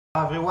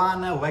Hello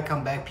everyone,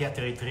 welcome back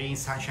Pier33 in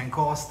Sunshine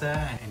Coast,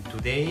 and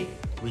today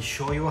we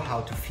show you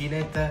how to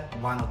fillet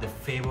one of the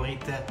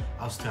favorite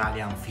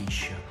Australian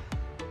fish,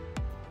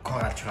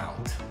 coral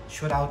trout.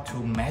 Shout out to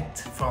Matt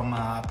from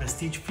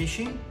Prestige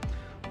Fishing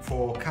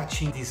for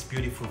catching this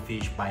beautiful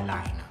fish by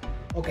line.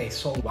 Okay,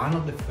 so one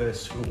of the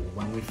first rules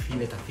when we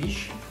fillet a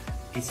fish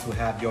is to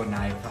have your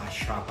knife as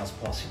sharp as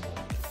possible.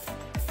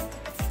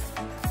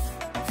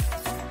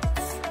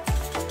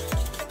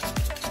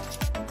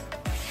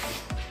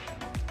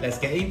 Let's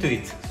get into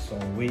it. So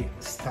we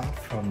start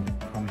from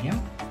here.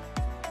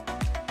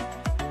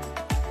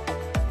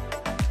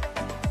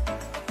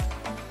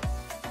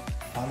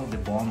 Follow the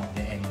bone of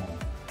the animal.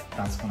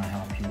 That's gonna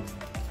help you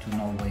to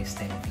not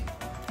waste anything.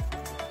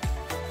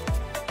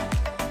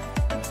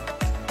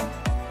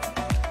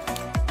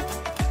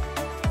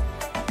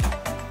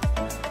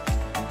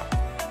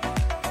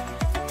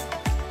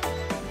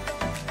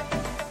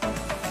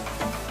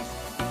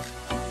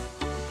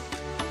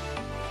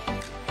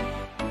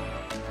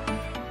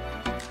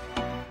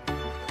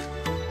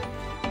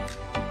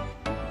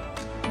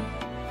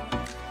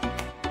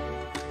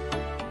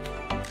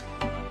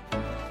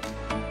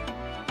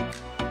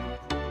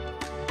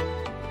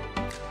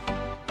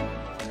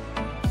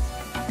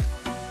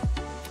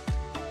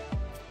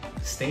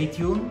 Stay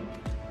tuned,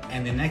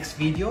 and the next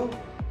video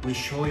will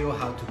show you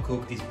how to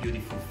cook this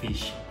beautiful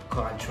fish,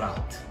 coral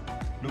trout.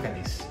 Look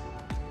at this.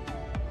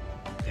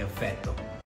 Perfetto.